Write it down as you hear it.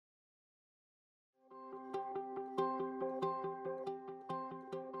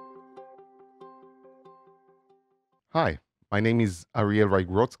Hi, my name is Ariel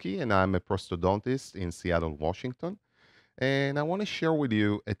Raigrodski, and I'm a prosthodontist in Seattle, Washington. And I want to share with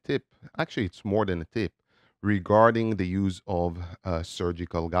you a tip. Actually, it's more than a tip regarding the use of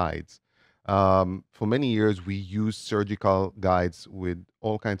surgical guides. For many years, we used surgical guides with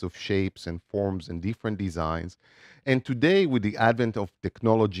all kinds of shapes and forms and different designs. And today, with the advent of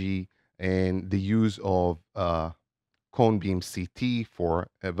technology and the use of cone beam CT for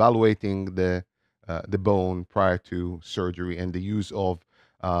evaluating the bone prior to surgery and the use of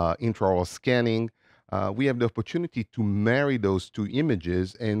intraoral scanning, we have the opportunity to marry those two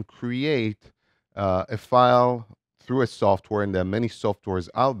images and create a file through a software, and there are many softwares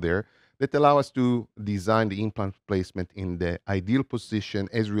out there that allow us to design the implant placement in the ideal position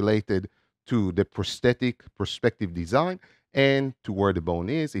as related to the prosthetic perspective design and to where the bone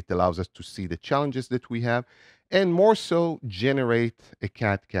is. It allows us to see the challenges that we have and more so generate a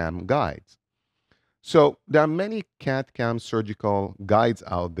CAD CAM guides. So there are many CAD CAM surgical guides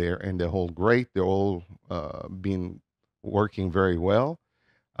out there, and they're all great. They're all been working very well.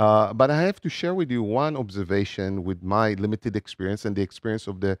 But I have to share with you one observation with my limited experience and the experience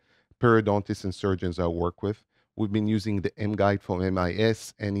of the periodontists and surgeons I work with. We've been using the M Guide from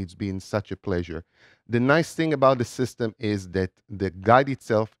MIS, and it's been such a pleasure. The nice thing about the system is that the guide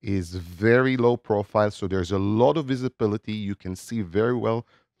itself is very low profile, so there's a lot of visibility. You can see very well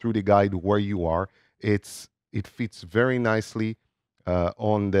through the guide where you are. It fits very nicely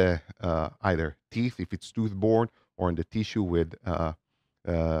on the either teeth if it's tooth borne or in the tissue with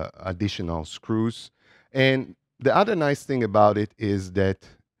additional screws. And the other nice thing about it is that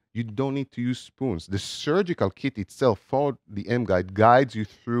you don't need to use spoons. The surgical kit itself for the M guide guides you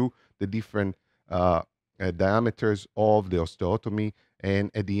through the different diameters of the osteotomy.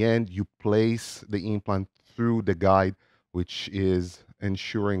 And at the end, you place the implant through the guide, which is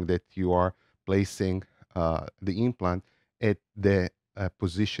ensuring that you are placing the implant at the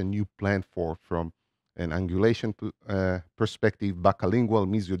position you planned for from an angulation perspective, bacolingual,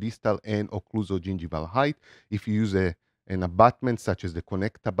 mesiodistal, and occlusogingival height. If you use an abutment such as the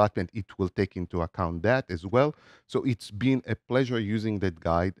connect abutment, it will take into account that as well. So it's been a pleasure using that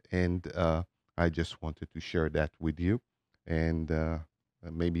guide, and I just wanted to share that with you. And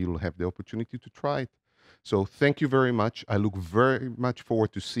maybe you'll have the opportunity to try it. So thank you very much. I look very much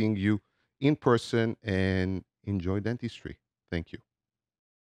forward to seeing you in person and enjoy dentistry. Thank you.